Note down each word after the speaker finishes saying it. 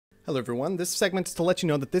Hello everyone, this segment is to let you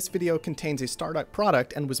know that this video contains a Stardock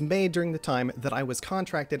product and was made during the time that I was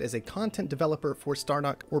contracted as a content developer for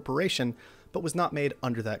Stardock Corporation, but was not made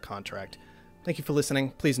under that contract. Thank you for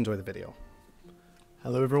listening, please enjoy the video.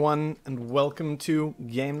 Hello everyone, and welcome to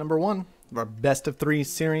game number 1 of our best of 3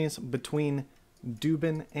 series between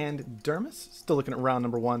Duban and Dermas. Still looking at round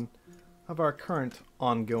number 1 of our current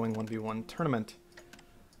ongoing 1v1 tournament.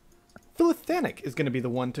 Philithanic is going to be the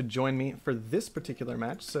one to join me for this particular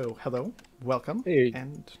match, so hello, welcome, hey.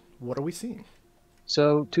 And what are we seeing?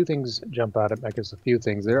 So two things jump out at me, I guess a few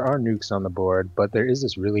things. There are nukes on the board, but there is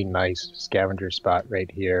this really nice scavenger spot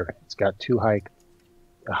right here. It's got a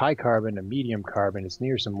high carbon, a medium carbon, it's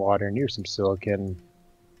near some water, near some silicon.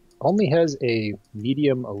 Only has a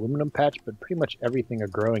medium aluminum patch, but pretty much everything a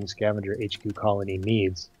growing scavenger HQ colony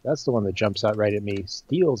needs. That's the one that jumps out right at me.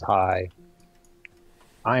 Steel's high.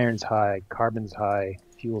 Iron's high, carbon's high,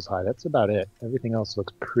 fuel's high. That's about it. Everything else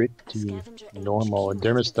looks pretty normal. And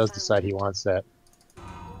Dermas does decide he wants that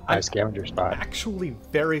high scavenger spot. I'm actually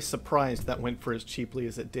very surprised that went for as cheaply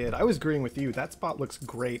as it did. I was agreeing with you. That spot looks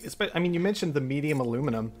great. I mean, you mentioned the medium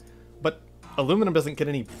aluminum, but aluminum doesn't get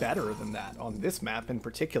any better than that on this map in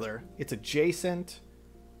particular. It's adjacent,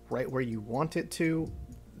 right where you want it to.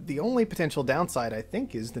 The only potential downside, I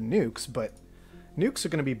think, is the nukes, but nukes are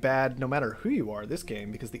going to be bad no matter who you are this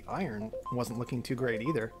game, because the iron wasn't looking too great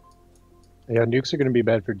either. Yeah, nukes are going to be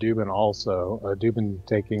bad for Duban also. Duban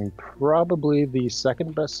taking probably the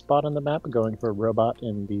second best spot on the map, going for a robot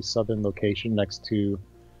in the southern location next to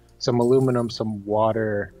some aluminum, some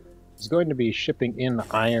water. He's going to be shipping in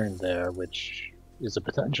iron there, which is a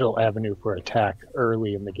potential avenue for attack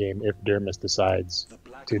early in the game if Dermas decides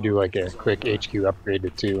to do like a quick HQ upgrade to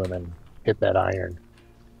 2 and then hit that iron.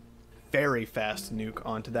 Very fast nuke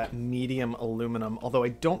onto that medium aluminum, although I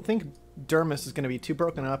don't think Dermas is going to be too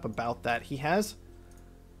broken up about that. He has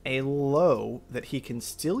a low that he can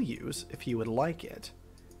still use if he would like it.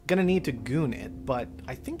 Gonna need to goon it, but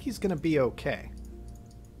I think he's going to be okay.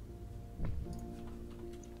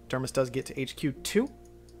 Dermas does get to HQ2.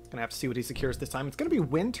 Gonna have to see what he secures this time. It's going to be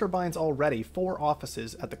wind turbines already, 4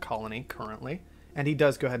 offices at the colony currently, and he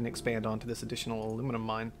does go ahead and expand onto this additional aluminum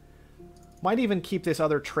mine. Might even keep this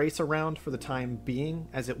other trace around for the time being,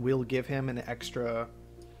 as it will give him an extra,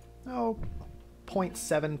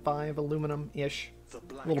 0.75 aluminum-ish. A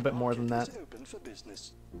little bit more than that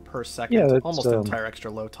per second. Yeah, almost an entire extra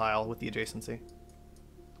low tile with the adjacency.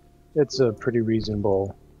 It's pretty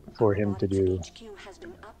reasonable for him to do.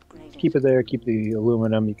 Keep it there, keep the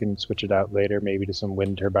aluminum. You can switch it out later, maybe to some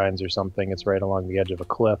wind turbines or something. It's right along the edge of a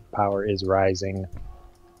cliff. Power is rising.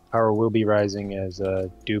 Power will be rising as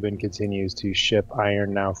Duban continues to ship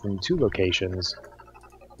iron now from 2 locations,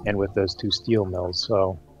 and with those 2 steel mills.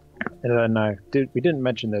 So, and then we didn't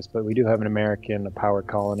mention this, but we do have an American power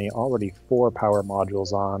colony, already 4 power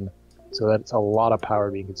modules on, so that's a lot of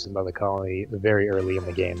power being consumed by the colony very early in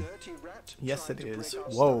the game. Yes, it is.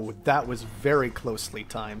 Whoa, that was very closely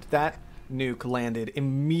timed. That nuke landed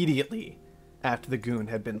immediately after the goon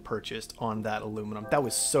had been purchased on that aluminum. That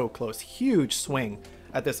was so close. Huge swing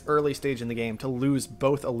at this early stage in the game to lose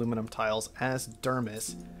both aluminum tiles as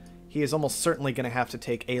Dermas. He is almost certainly going to have to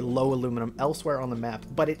take a low aluminum elsewhere on the map,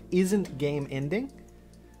 but it isn't game ending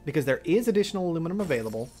because there is additional aluminum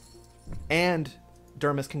available, and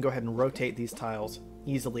Dermas can go ahead and rotate these tiles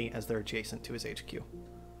easily as they're adjacent to his HQ.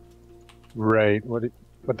 Right. What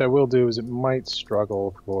that will do is it might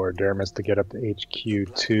struggle for Dermas to get up to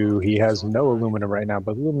HQ2. He has no aluminum right now,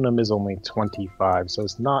 but aluminum is only 25, so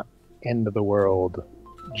it's not end of the world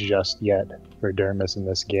just yet for Dermas in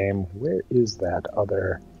this game. Where is that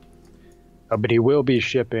other? But he will be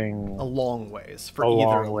shipping a long ways for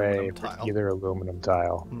either aluminum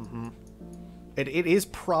tile. Mm-hmm. It is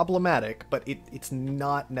problematic, but it's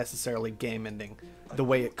not necessarily game ending the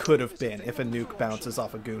way it could have been if a nuke bounces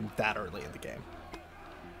off a goon that early in the game.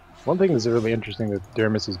 One thing that's really interesting with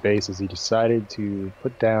Dermas's base is he decided to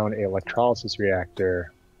put down an electrolysis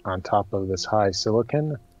reactor on top of this high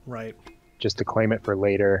silicon. Right. Just to claim it for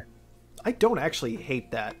later. I don't actually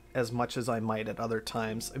hate that as much as I might at other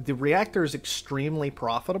times. The reactor is extremely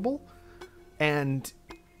profitable, and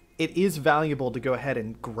it is valuable to go ahead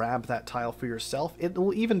and grab that tile for yourself. It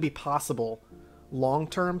will even be possible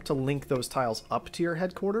long-term to link those tiles up to your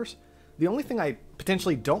headquarters. The only thing I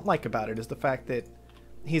potentially don't like about it is the fact that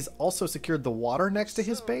he's also secured the water next to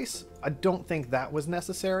his base. I don't think that was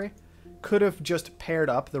necessary. Could have just paired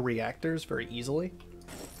up the reactors very easily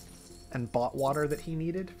and bought water that he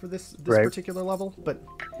needed for this right. particular level, but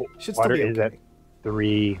should water still be okay. Is at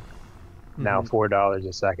 $3, now $4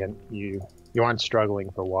 a second. You aren't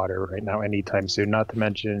struggling for water right now anytime soon. Not to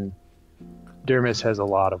mention Dermis has a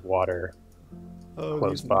lot of water Oh,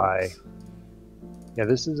 close these by. nukes. Yeah,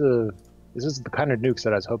 this is the kind of nukes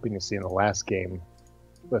that I was hoping to see in the last game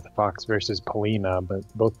with Fox versus Polina, but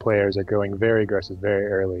both players are going very aggressive very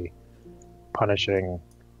early, punishing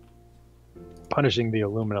the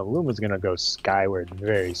aluminum. Aluminum's going to go skyward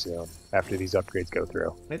very soon after these upgrades go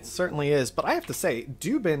through. It certainly is, but I have to say,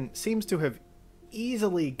 Duban seems to have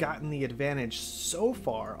easily gotten the advantage so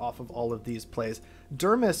far off of all of these plays.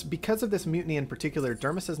 Dermis, because of this mutiny in particular,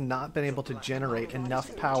 Dermis has not been able to generate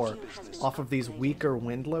enough power off of these weaker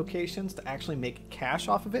wind locations to actually make cash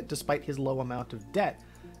off of it, despite his low amount of debt.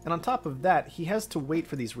 And on top of that, he has to wait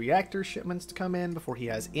for these reactor shipments to come in before he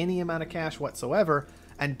has any amount of cash whatsoever,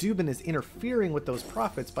 and Duban is interfering with those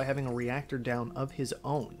profits by having a reactor down of his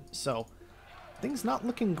own. So things not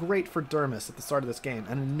looking great for Dermis at the start of this game,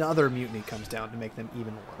 and another mutiny comes down to make them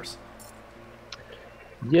even worse.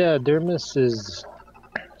 Yeah, Dermis is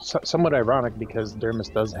somewhat ironic because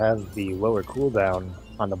Dermis does have the lower cooldown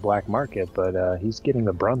on the black market, but he's getting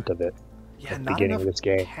the brunt of it Yeah, at the not beginning enough of this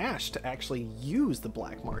game. cash to actually use the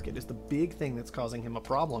black market is the big thing that's causing him a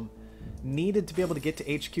problem. Needed to be able to get to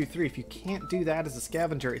HQ3. If you can't do that as a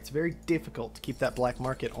scavenger, it's very difficult to keep that black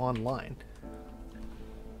market online.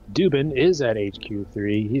 Duban is at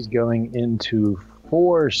HQ3. He's going into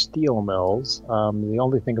 4 steel mills. The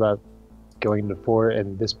only thing about going into 4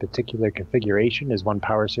 in this particular configuration is 1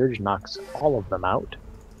 power surge knocks all of them out.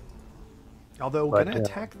 Although, going to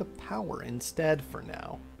attack the power instead for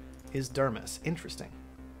now is Dermis. Interesting.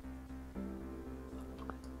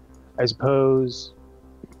 I suppose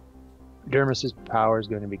Dermis's power is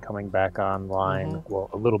going to be coming back online. Well,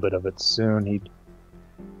 a little bit of it soon. He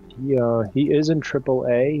is in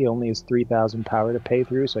AAA. He only has 3,000 power to pay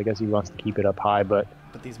through, so I guess he wants to keep it up high. But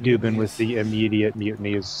these Duban with the immediate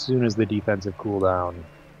mutiny as soon as the defensive cooldown.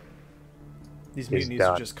 These mutinies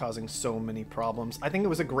are just causing so many problems. I think it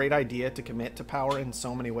was a great idea to commit to power in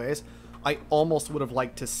so many ways. I almost would have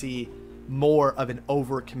liked to see more of an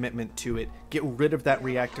overcommitment to it. Get rid of that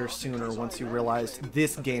reactor sooner once you realized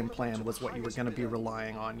this game plan was what you were going to be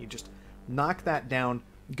relying on. You just knock that down,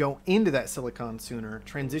 go into that silicon sooner,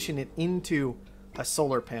 transition it into a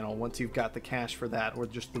solar panel once you've got the cash for that or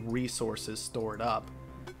just the resources stored up,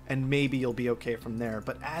 and maybe you'll be okay from there.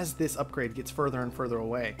 But as this upgrade gets further and further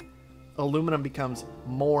away, aluminum becomes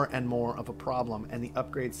more and more of a problem, and the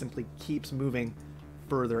upgrade simply keeps moving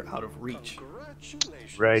further out of reach.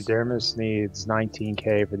 Right, Dermis needs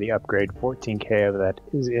 19k for the upgrade. 14k of that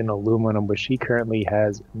is in aluminum, which he currently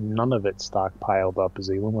has none of it stockpiled up as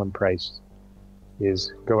the aluminum price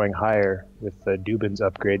is going higher with Duban's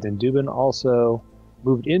upgrades. And Duban also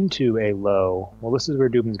moved into a low. Well, this is where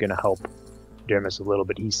Duban's going to help Dermis a little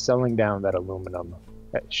bit. He's selling down that aluminum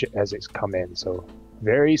as it's come in. So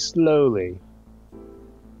very slowly,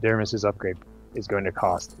 Dermis's upgrade is going to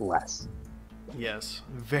cost less. Yes,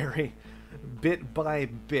 very bit by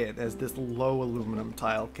bit as this low aluminum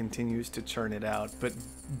tile continues to churn it out. But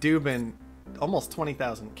Duban, almost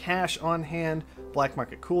 20,000 cash on hand, black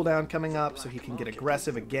market cooldown coming up so he can get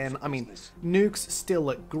aggressive again. I mean, nukes still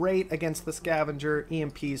look great against the scavenger,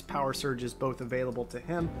 EMPs, power surges both available to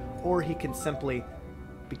him, or he can simply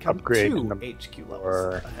become upgrade 2 HQ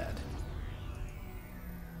levels ahead.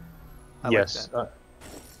 Yes. Like that.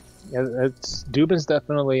 Yeah, Duban's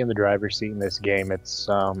definitely in the driver's seat in this game. It's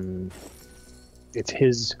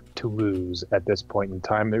his to lose at this point in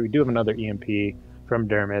time. We do have another EMP from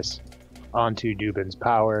Dermis onto Duban's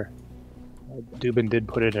power. Duban did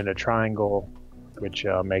put it in a triangle, which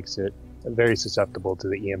makes it very susceptible to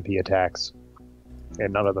the EMP attacks.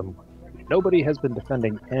 And nobody has been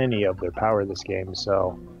defending any of their power this game,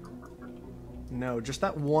 so... No, just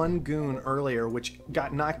that one goon earlier, which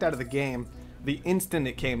got knocked out of the game the instant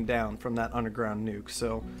it came down from that underground nuke.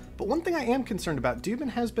 So, but one thing I am concerned about, Duban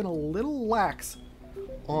has been a little lax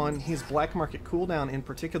on his black market cooldown in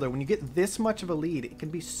particular. When you get this much of a lead, it can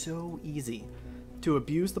be so easy to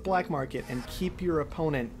abuse the black market and keep your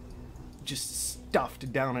opponent just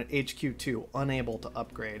stuffed down at HQ2, unable to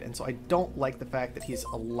upgrade. And so I don't like the fact that he's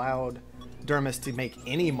allowed Dermis to make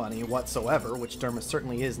any money whatsoever, which Dermis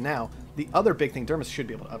certainly is now. The other big thing, Dermis should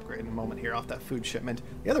be able to upgrade in a moment here off that food shipment.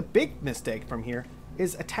 The other big mistake from here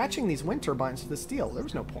is attaching these wind turbines to the steel. There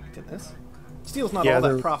was no point in this. Steel's not all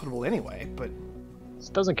that profitable anyway, but...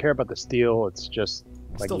 It doesn't care about the steel, it's just,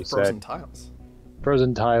 like you said... Still frozen tiles.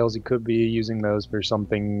 Frozen tiles, you could be using those for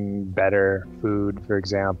something better. Food, for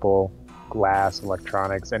example. Glass,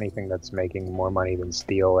 electronics, anything that's making more money than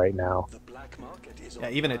steel right now. Yeah,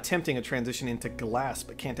 even attempting a transition into glass,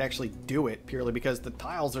 but can't actually do it purely because the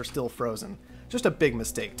tiles are still frozen. Just a big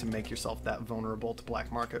mistake to make yourself that vulnerable to black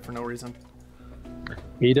market for no reason.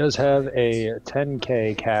 He does have a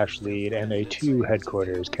 10K cash lead and a 2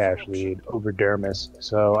 headquarters cash lead over Dermis.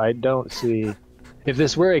 So I don't see if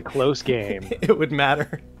this were a close game, It would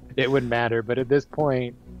matter. it would matter. But at this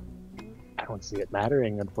point, I don't see it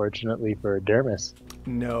mattering, unfortunately, for Dermis.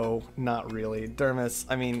 No, not really. Dermis,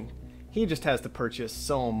 I mean, he just has to purchase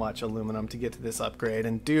so much aluminum to get to this upgrade,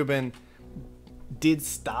 and Duban did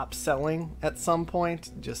stop selling at some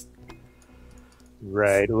point. Just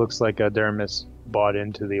Right. It looks like Dermis bought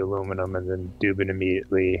into the aluminum, and then Duban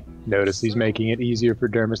immediately noticed he's making it easier for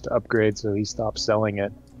Dermis to upgrade, so he stopped selling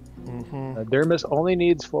it. Dermis only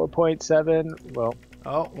needs 4.7. Well,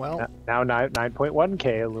 oh well. now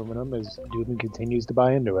 9.1K aluminum as Duban continues to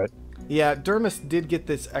buy into it. Yeah, Dermis did get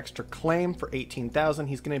this extra claim for 18,000.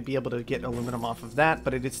 He's going to be able to get aluminum off of that,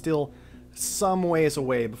 but it is still some ways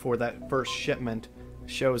away before that first shipment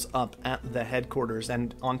shows up at the headquarters.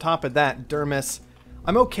 And on top of that, Dermis,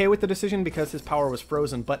 I'm okay with the decision because his power was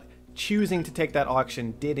frozen, but choosing to take that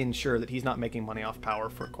auction did ensure that he's not making money off power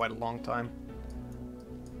for quite a long time.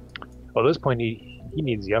 Well, at this point, he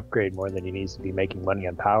needs the upgrade more than he needs to be making money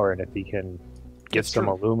on power, and if he can get some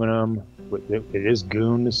aluminum, it is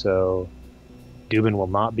goon, so Duban will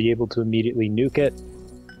not be able to immediately nuke it,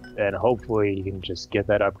 and hopefully he can just get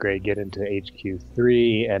that upgrade, get into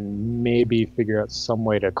HQ3, and maybe figure out some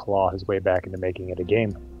way to claw his way back into making it a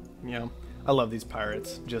game. Yeah, I love these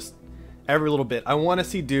pirates. Just every little bit. I want to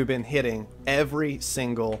see Duban hitting every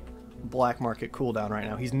single black market cooldown right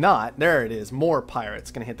now. He's not. There it is. More pirates.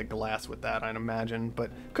 Gonna hit the glass with that, I'd imagine, but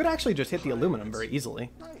could actually just hit the aluminum very easily.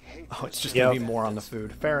 Oh, it's just gonna be more on the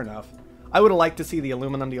food. Fair enough. I would have liked to see the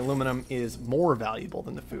aluminum. The aluminum is more valuable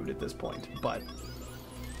than the food at this point, but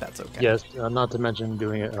that's okay. Yes, not to mention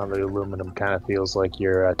doing it on the aluminum kind of feels like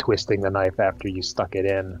you're twisting the knife after you stuck it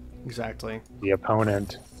in. Exactly. The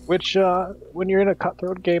opponent, which when you're in a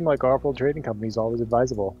cutthroat game like Offworld Trading Company is always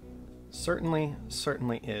advisable. Certainly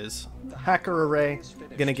is. The hacker array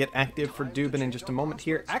gonna get active for Duban in just a moment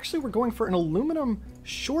here. Actually, we're going for an aluminum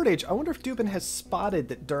shortage. I wonder if Duban has spotted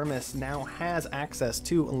that Dermis now has access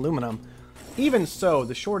to aluminum. Even so,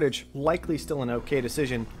 the shortage likely still an okay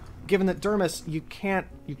decision, given that Dermis, you can't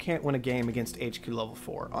win a game against HQ level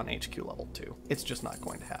 4 on HQ level 2. It's just not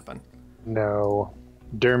going to happen. No.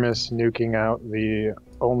 Dermis nuking out the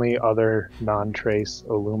only other non-trace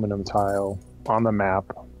aluminum tile on the map.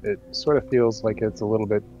 It sort of feels like it's a little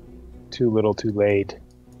bit too little too late.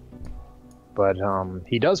 But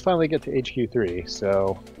he does finally get to HQ3,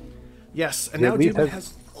 so... Yes, and now Duban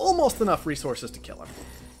has almost enough resources to kill him.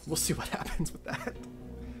 We'll see what happens with that.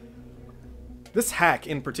 This hack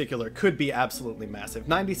in particular could be absolutely massive.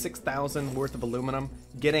 96,000 worth of aluminum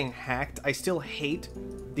getting hacked. I still hate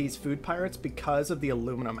these food pirates because of the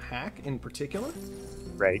aluminum hack in particular.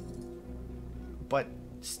 Right. But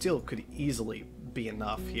still could easily be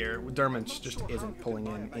enough here. Dermas just isn't pulling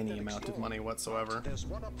in any amount of money whatsoever.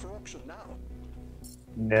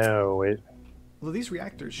 No, Well, these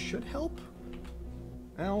reactors should help.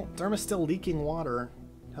 Well, Dermas still leaking water.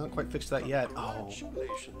 Hasn't quite fixed that yet. Oh,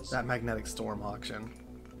 that magnetic storm auction.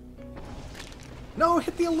 No,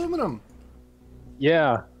 hit the aluminum!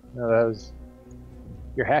 Yeah, no, that was...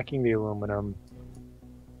 You're hacking the aluminum.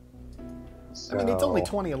 So... I mean, it's only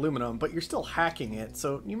 20 aluminum, but you're still hacking it,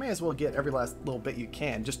 so you may as well get every last little bit you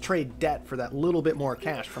can. Just trade debt for that little bit more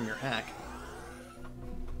cash from your hack.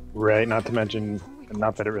 Right, not to mention,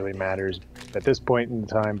 not that it really matters at this point in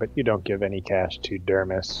time, but you don't give any cash to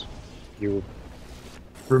Dermis. You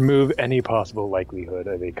remove any possible likelihood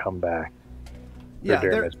of a comeback for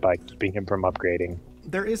Dermis by keeping him from upgrading.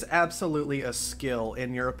 There is absolutely a skill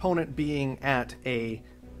in your opponent being at a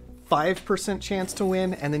 5% chance to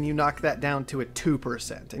win, and then you knock that down to a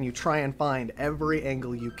 2%, and you try and find every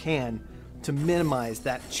angle you can to minimize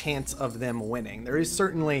that chance of them winning. There is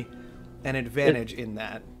certainly an advantage in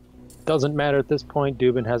that. Doesn't matter at this point.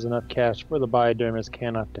 Duban has enough cash for the buy. Dermis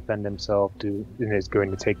cannot defend himself and is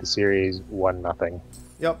going to take the series 1-0.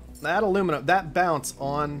 Yep, that aluminum, that bounce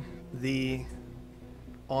on the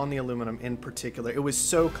aluminum in particular, it was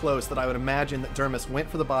so close that I would imagine that Dermis went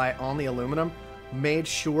for the buy on the aluminum, made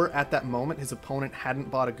sure at that moment his opponent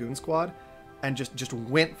hadn't bought a goon squad, and just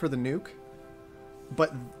went for the nuke.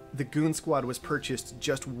 But the goon squad was purchased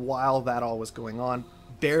just while that all was going on,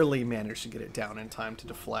 barely managed to get it down in time to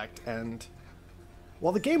deflect, and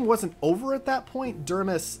while the game wasn't over at that point,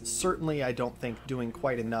 Dermis certainly, I don't think, doing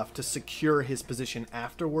quite enough to secure his position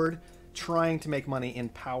afterward. Trying to make money in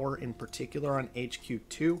power, in particular on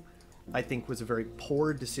HQ2, I think was a very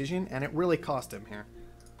poor decision, and it really cost him here.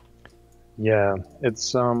 Yeah,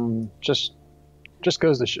 it's just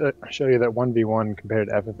goes to show you that 1v1 compared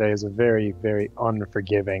to FFA is a very, very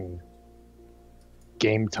unforgiving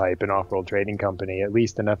game type in Offworld Trading Company. At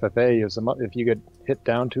least in FFA, you have some, if you get hit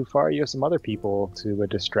down too far, you have some other people to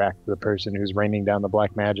distract the person who's raining down the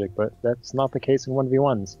black magic, but that's not the case in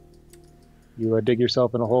 1v1s. You dig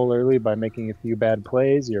yourself in a hole early by making a few bad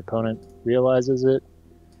plays, your opponent realizes it.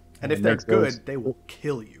 And if they're good, they will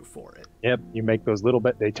kill you for it. Yep, you make those little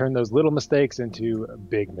they turn those little mistakes into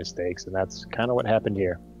big mistakes, and that's kind of what happened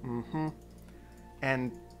here. Mm-hmm.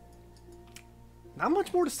 And not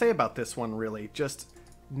much more to say about this one, really. Just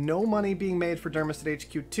no money being made for Dermas at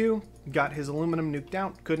HQ2. Got his aluminum nuked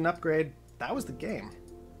out. Couldn't upgrade. That was the game,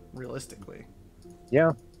 realistically.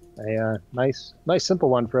 Yeah, a nice simple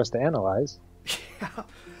one for us to analyze. Yeah.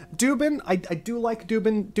 Duban, I do like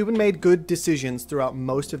Duban. Duban made good decisions throughout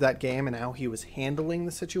most of that game and how he was handling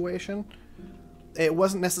the situation. It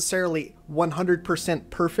wasn't necessarily 100%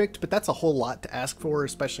 perfect, but that's a whole lot to ask for,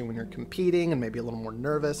 especially when you're competing and maybe a little more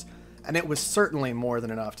nervous. And it was certainly more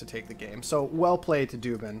than enough to take the game. So well played to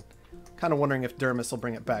Duban. Kind of wondering if Dermas will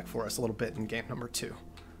bring it back for us a little bit in game number 2.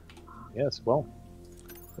 Yes, well,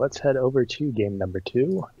 let's head over to game number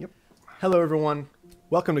 2. Yep. Hello, everyone.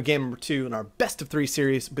 Welcome to game number 2 in our best of 3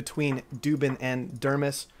 series between Duban and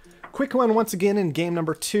Dermas. Quick one once again in game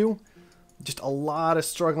number 2. Just a lot of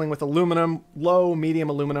struggling with aluminum, low, medium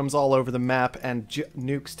aluminums all over the map, and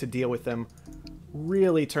nukes to deal with them.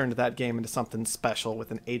 Really turned that game into something special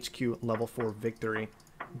with an HQ level 4 victory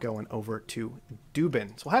going over to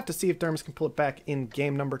Duban. So we'll have to see if Dermas can pull it back in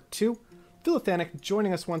game number 2. Philothanic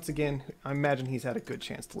joining us once again. I imagine he's had a good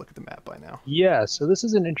chance to look at the map by now. Yeah, so this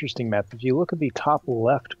is an interesting map. If you look at the top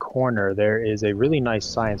left corner, there is a really nice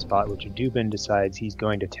science spot which Duban decides he's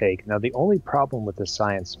going to take. Now, the only problem with the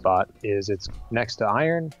science spot is it's next to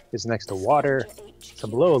iron, it's next to water, it's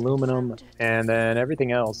below aluminum, and then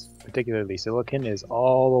everything else, particularly silicon, is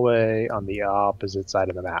all the way on the opposite side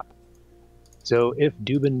of the map. So if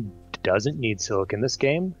Duban doesn't need silicon this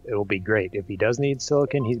game, it'll be great. If he does need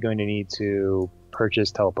silicon, he's going to need to purchase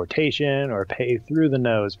teleportation or pay through the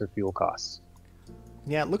nose for fuel costs.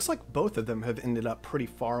 Yeah, it looks like both of them have ended up pretty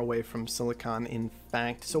far away from silicon, in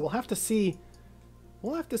fact. So we'll have to see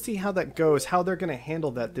how that goes, how they're going to handle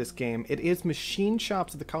that this game. It is machine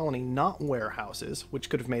shops of the colony, not warehouses, which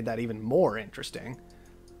could have made that even more interesting.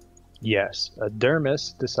 Yes,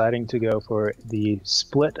 Dermas deciding to go for the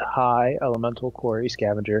split high elemental quarry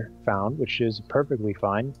scavenger found, which is perfectly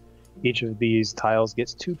fine. Each of these tiles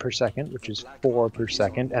gets 2 per second, which is 4 per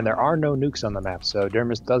second, and there are no nukes on the map, so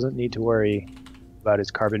Dermas doesn't need to worry about his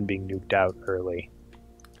carbon being nuked out early.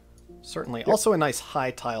 Certainly. Yep. Also a nice high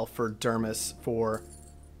tile for Dermas for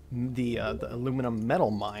the aluminum metal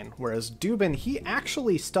mine, whereas Duban, he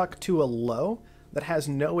actually stuck to a low that has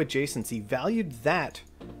no adjacency, valued that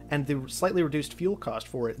and the slightly reduced fuel cost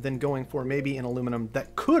for it than going for maybe an aluminum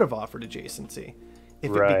that could have offered adjacency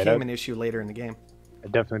if it became an issue later in the game.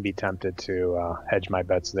 I'd definitely be tempted to hedge my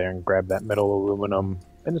bets there and grab that middle aluminum.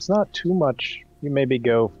 And it's not too much. You maybe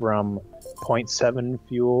go from 0.7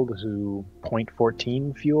 fuel to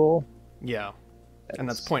 0.14 fuel. Yeah. And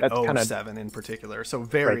that's 0.07 in particular. So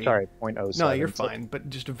very... Right, sorry, 0.07. No, you're fine. But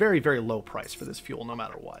just a very, very low price for this fuel no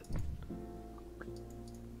matter what.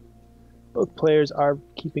 Both players are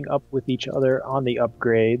keeping up with each other on the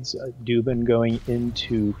upgrades. Duban going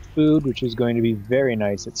into food, which is going to be very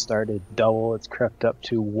nice. It started double. It's crept up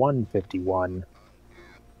to 151,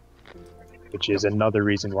 which is another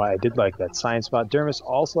reason why I did like that science spot. Dermas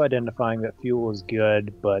also identifying that fuel is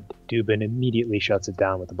good, but Duban immediately shuts it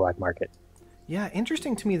down with the black market. Yeah,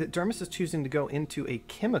 interesting to me that Dermas is choosing to go into a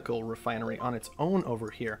chemical refinery on its own over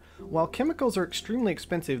here. While chemicals are extremely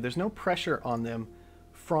expensive, there's no pressure on them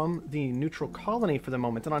from the neutral colony for the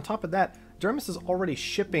moment. And on top of that, Dermas is already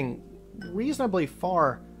shipping reasonably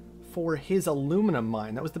far for his aluminum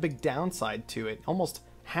mine. That was the big downside to it. Almost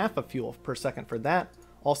half a fuel per second for that.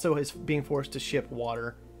 Also is being forced to ship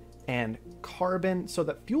water and carbon, so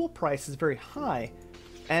that fuel price is very high.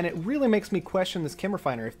 And it really makes me question this chem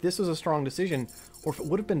refiner, if this was a strong decision, or if it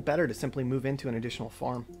would have been better to simply move into an additional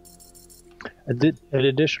farm. An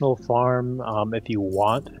additional farm, if you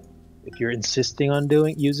want. If you're insisting on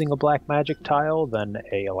using a black magic tile, then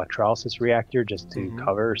a electrolysis reactor just to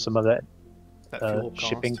cover some of that fuel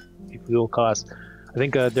shipping fuel cost. I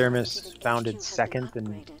think Dermas founded second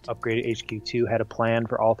and upgraded HQ2 had a plan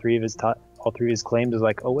for all three of his claims. Is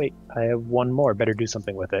like, oh wait, I have one more. Better do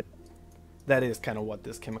something with it. That is kind of what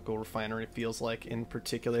this chemical refinery feels like in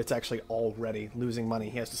particular. It's actually already losing money.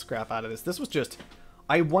 He has to scrap out of this. This was just...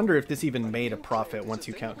 I wonder if this even made a profit once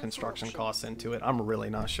you count construction costs into it. I'm really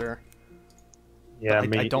not sure. Yeah,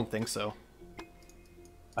 I don't think so.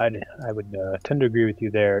 I would tend to agree with you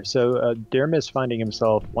there. So Dermis finding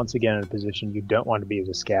himself once again in a position you don't want to be as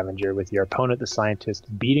a scavenger, with your opponent, the scientist,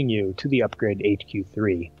 beating you to the upgrade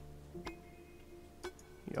HQ3.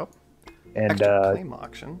 Yep. And extra claim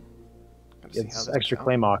auction. its extra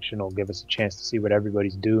claim auction will give us a chance to see what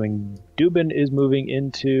everybody's doing. Duban is moving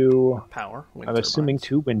into power. I'm assuming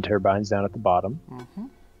 2 wind turbines down at the bottom. Mm-hmm.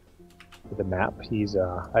 With the map, he's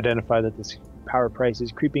identified that this power price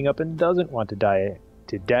is creeping up and doesn't want to die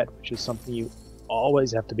to debt, which is something you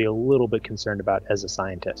always have to be a little bit concerned about as a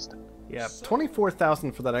scientist. Yeah,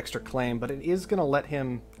 24,000 for that extra claim, but it is going to let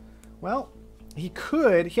him, well, he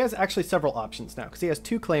has actually several options now, because he has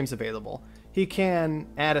 2 claims available. He can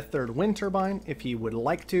add a 3rd wind turbine if he would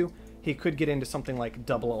like to. He could get into something like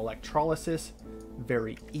double electrolysis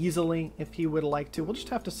very easily if he would like to. We'll just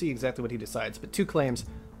have to see exactly what he decides, but 2 claims,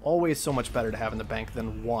 always so much better to have in the bank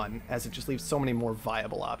than 1, as it just leaves so many more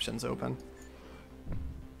viable options open.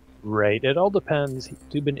 Right, it all depends.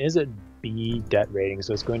 Duban is at B debt rating,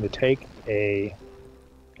 so it's going to take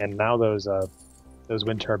and now those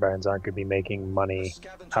wind turbines aren't going to be making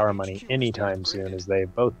power money anytime soon, as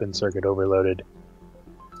they've both been circuit overloaded.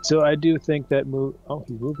 So I do think that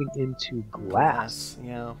he's moving into glass.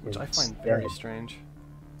 Yeah, which I find very strange.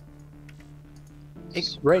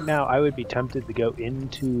 Right now, I would be tempted to go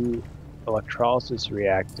into electrolysis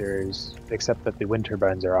reactors, except that the wind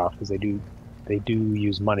turbines are off, because they do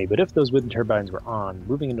use money. But if those wind turbines were on,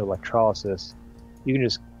 moving into electrolysis, you can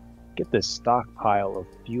just get this stockpile of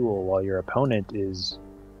fuel while your opponent is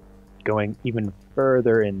going even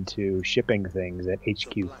further into shipping things at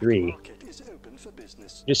HQ3.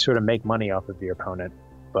 Just sort of make money off of your opponent.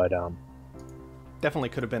 But definitely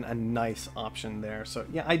could have been a nice option there. So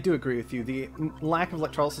yeah, I do agree with you. The lack of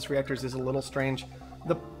electrolysis reactors is a little strange.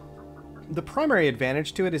 The primary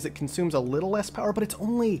advantage to it is it consumes a little less power, but it's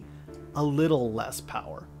only a little less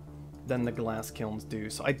power than the glass kilns do.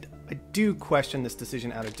 So I do question this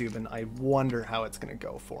decision out of Duban. I wonder how it's going to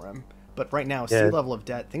go for him. But right now, sea level of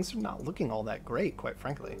debt, things are not looking all that great, quite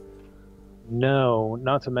frankly. No,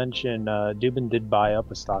 not to mention Duban did buy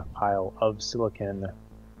up a stockpile of silicon,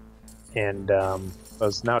 and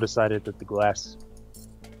has now decided that the glass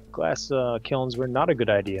kilns were not a good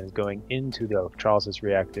idea, and going into the electrolysis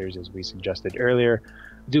reactors, as we suggested earlier.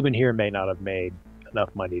 Duban here may not have made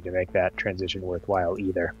enough money to make that transition worthwhile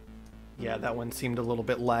either. Yeah, that one seemed a little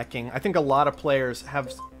bit lacking. I think a lot of players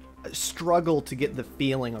have struggled to get the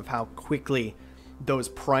feeling of how quickly those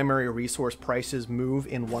primary resource prices move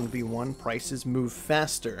in 1v1. Prices move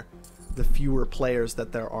faster the fewer players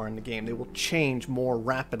that there are in the game. They will change more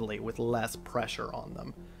rapidly with less pressure on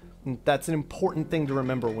them. And that's an important thing to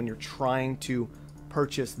remember when you're trying to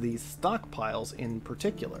purchase these stockpiles in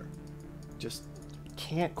particular. Just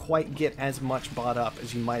can't quite get as much bought up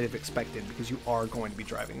as you might have expected, because you are going to be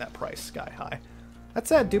driving that price sky high. That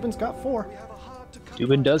said, Duban's got 4.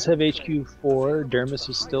 Duban does have HQ4. Dermis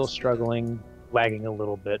is still struggling, lagging a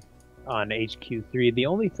little bit on HQ3. The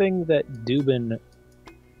only thing that Duban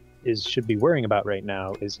should be worrying about right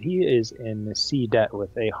now is he is in C debt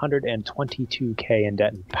with 122k in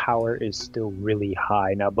debt, and power is still really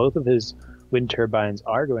high. Now, both of his wind turbines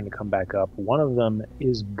are going to come back up. One of them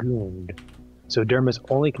is gooned. So Dermis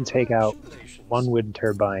only can take out 1 wind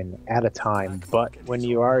turbine at a time, but when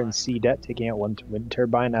you are in C debt, taking out 1 wind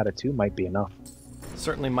turbine out of 2 might be enough.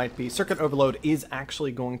 Certainly might be. Circuit overload is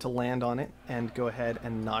actually going to land on it and go ahead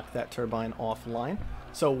and knock that turbine offline.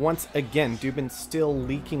 So once again, Duban's still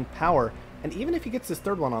leaking power, and even if he gets his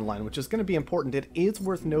 3rd one online, which is going to be important, it is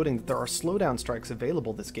worth noting that there are slowdown strikes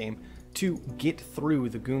available this game to get through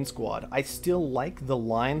the goon squad. I still like the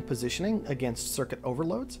line positioning against circuit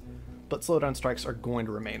overloads, but slowdown strikes are going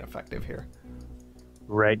to remain effective here.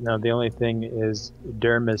 Right, now the only thing is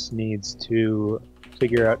Dermis needs to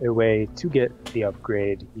figure out a way to get the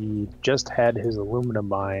upgrade. He just had his aluminum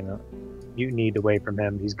mine mutinied away from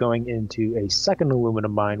him. He's going into a 2nd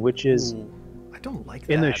aluminum mine, which is I don't like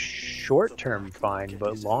that. In the short term fine,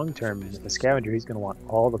 but long term, the scavenger, he's going to want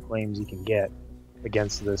all the claims he can get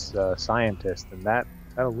against this scientist, and that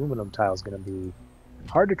aluminum tile is going to be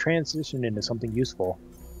hard to transition into something useful.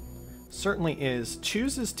 Certainly is.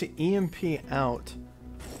 Chooses to EMP out,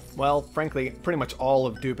 well, frankly, pretty much all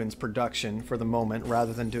of Duban's production for the moment,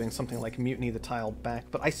 rather than doing something like mutiny the tile back.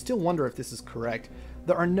 But I still wonder if this is correct.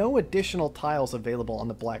 There are no additional tiles available on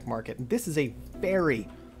the black market. This is a very,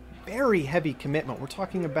 very heavy commitment. We're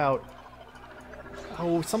talking about,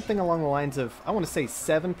 something along the lines of, I want to say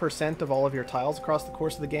 7% of all of your tiles across the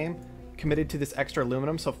course of the game committed to this extra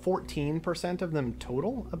aluminum. So 14% of them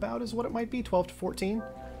total, about, is what it might be, 12 to 14.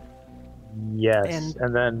 Yes,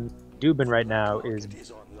 and then Duban right now is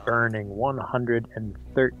earning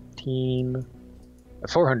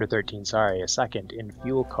 413, sorry, a second in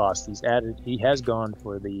fuel cost. He has gone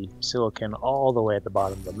for the silicon all the way at the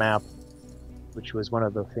bottom of the map, which was one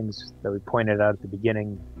of the things that we pointed out at the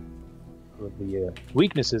beginning of the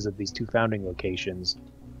weaknesses of these two founding locations.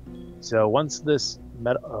 So once this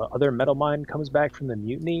other metal mine comes back from the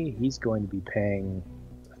mutiny, he's going to be paying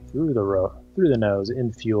through the nose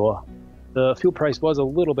in fuel. The fuel price was a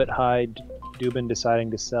little bit high, Duban deciding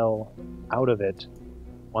to sell out of it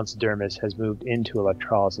once Dermas has moved into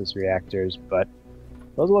electrolysis reactors, but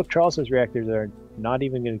those electrolysis reactors are not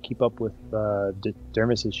even going to keep up with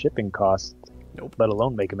Dermas's shipping costs, Nope. let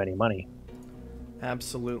alone make him any money.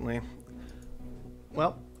 Absolutely.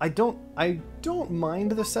 Well, I don't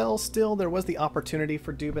mind the sell still. There was the opportunity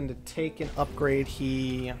for Duban to take an upgrade.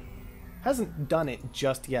 He hasn't done it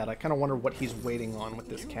just yet. I kind of wonder what he's waiting on with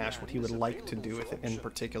this cash, what he would like to do with it in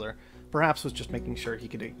particular. Perhaps was just making sure he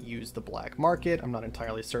could use the black market. I'm not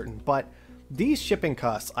entirely certain. But these shipping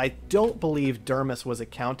costs, I don't believe Dermas was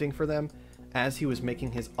accounting for them as he was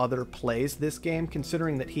making his other plays this game,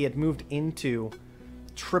 considering that he had moved into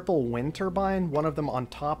triple wind turbine, one of them on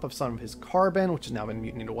top of some of his carbon, which has now been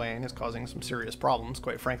mutinied away and is causing some serious problems,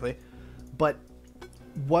 quite frankly. But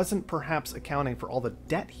wasn't perhaps accounting for all the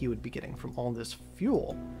debt he would be getting from all this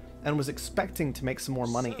fuel, and was expecting to make some more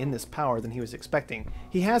money in this power than he was expecting.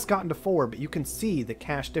 He has gotten to 4, but you can see the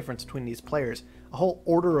cash difference between these players, a whole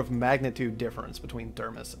order of magnitude difference between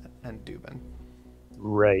Dermas and Duban.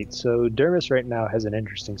 Right, so Dermas right now has an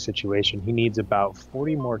interesting situation. He needs about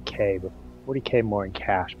 40k more in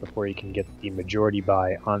cash before he can get the majority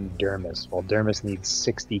buy on Dermas, while Dermas needs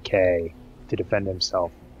 60k to defend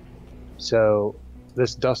himself. So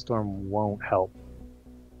this dust storm won't help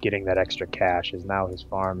getting that extra cash, as now his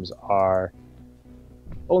farms are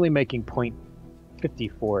only making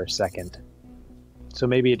 0.54 a second. So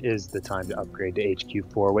maybe it is the time to upgrade to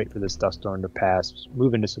HQ4, wait for this dust storm to pass,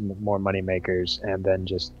 move into some more money makers, and then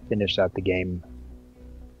just finish out the game.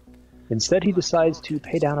 Instead, he decides to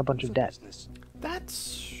pay down a bunch of debt.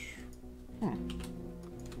 That's... that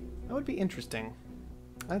would be interesting.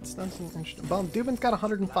 That's interesting. Well, Duban's got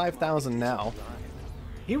 105,000 now.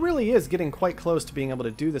 He really is getting quite close to being able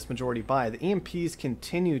to do this majority buy. The EMPs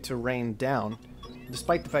continue to rain down,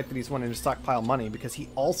 despite the fact that he's wanting to stockpile money, because he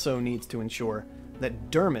also needs to ensure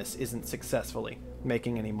that Dermas isn't successfully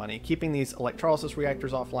making any money. Keeping these electrolysis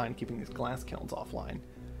reactors offline, keeping these glass kilns offline,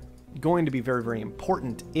 going to be very, very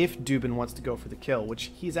important if Duban wants to go for the kill,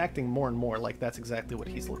 which he's acting more and more like that's exactly what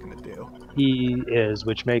he's looking to do. He is,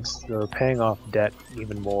 which makes the paying off debt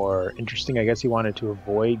even more interesting. I guess he wanted to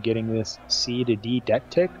avoid getting this C to D debt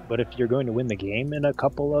tick, but if you're going to win the game in a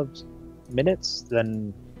couple of minutes,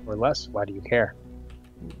 then or less, why do you care?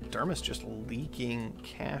 Dermas just leaking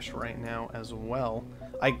cash right now as well.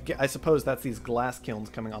 I suppose that's these glass kilns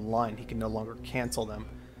coming online. He can no longer cancel them.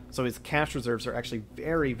 So his cash reserves are actually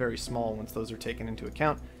very, very small once those are taken into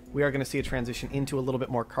account. We are going to see a transition into a little bit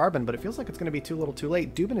more carbon, but it feels like it's going to be too little too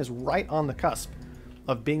late. Duban is right on the cusp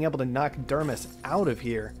of being able to knock Dermas out of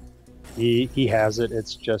here. He has it.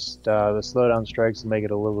 It's just the slowdown strikes make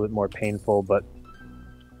it a little bit more painful, but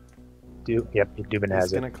Duban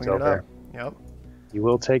has it. He's going to clean it up. Yep. You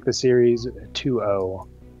will take the series 2-0.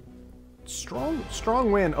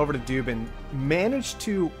 Strong win over to Duban. Managed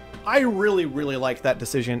to... I really, really like that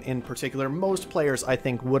decision in particular. Most players, I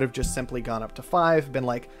think, would have just simply gone up to 5, been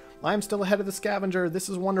like, I'm still ahead of the scavenger, this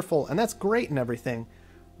is wonderful, and that's great and everything.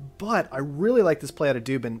 But I really like this play out of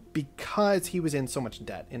Duban because he was in so much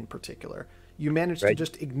debt in particular. You managed to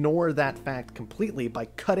just ignore that fact completely by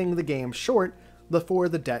cutting the game short before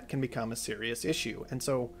the debt can become a serious issue. And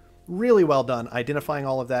so, really well done identifying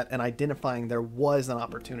all of that and identifying there was an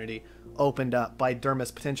opportunity opened up by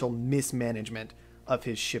Dermas' potential mismanagement of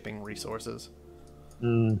his shipping resources.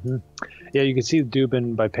 Yeah, you can see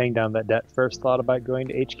Duban, by paying down that debt, first thought about going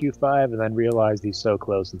to HQ5 and then realized he's so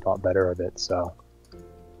close and thought better of it. So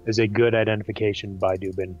it's a good identification by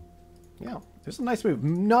Duban. Yeah, it's a nice move.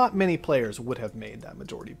 Not many players would have made that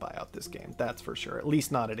majority buyout this game, that's for sure. At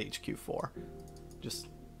least not at HQ4. Just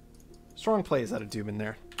strong plays out of Duban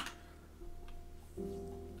there.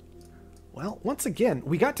 Well, once again,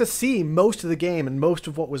 we got to see most of the game and most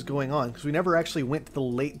of what was going on, because we never actually went to the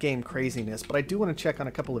late game craziness, but I do want to check on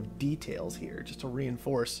a couple of details here, just to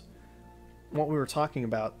reinforce what we were talking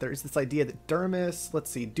about. There's this idea that Dermas, let's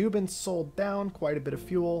see, Duban sold down quite a bit of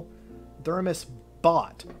fuel. Dermas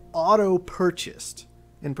bought, auto-purchased,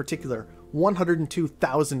 in particular,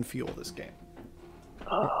 102,000 fuel this game.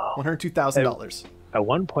 $102,000. At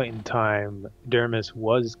one point in time, Dermas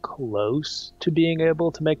was close to being able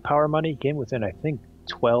to make power money. He came within, I think,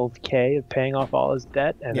 12K of paying off all his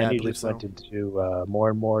debt, and Yeah, then I he believe just so. went into more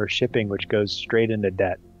and more shipping, which goes straight into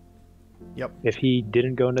debt. Yep. If he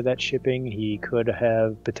didn't go into that shipping, he could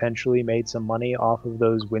have potentially made some money off of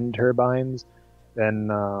those wind turbines. Then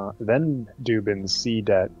Duban's sea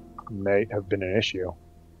debt may have been an issue.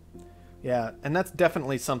 Yeah, and that's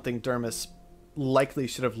definitely something Dermis likely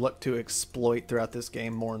should have looked to exploit throughout this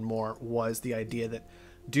game more and more, was the idea that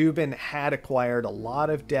Duban had acquired a lot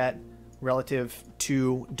of debt relative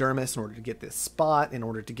to Dermis in order to get this spot, in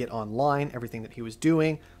order to get online everything that he was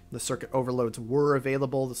doing. The circuit overloads were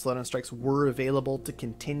available, the slowdown strikes were available to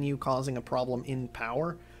continue causing a problem in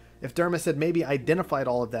power. If Dermis had maybe identified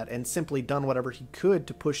all of that and simply done whatever he could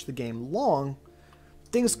to push the game along,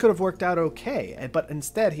 things could have worked out okay. But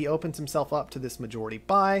instead, he opens himself up to this majority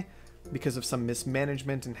buy because of some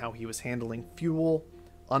mismanagement in how he was handling fuel,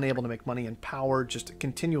 unable to make money in power, just a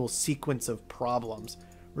continual sequence of problems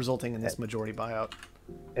resulting in this majority buyout.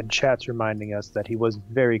 And chat's reminding us that he was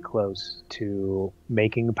very close to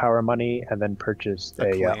making power money and then purchased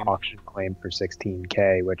a auction claim for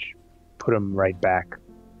 16K, which put him right back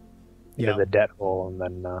into the debt hole, and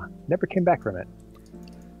then never came back from it.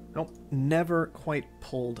 Nope, never quite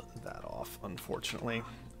pulled that off, unfortunately.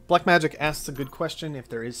 Black Magic asks a good question. If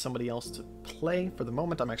there is somebody else to play for the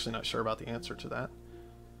moment, I'm actually not sure about the answer to that.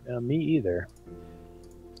 Me either.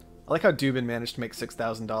 I like how Duban managed to make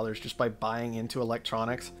 $6,000 just by buying into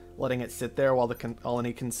electronics, letting it sit there while the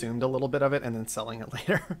colony consumed a little bit of it, and then selling it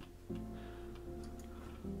later.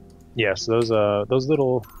 Yes, those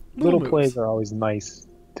little moves. plays are always nice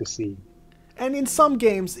to see. And in some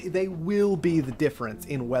games, they will be the difference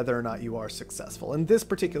in whether or not you are successful. In this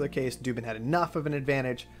particular case, Duban had enough of an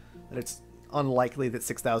advantage that it's unlikely that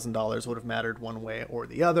 $6,000 would have mattered one way or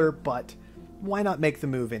the other, but why not make the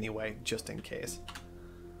move anyway, just in case?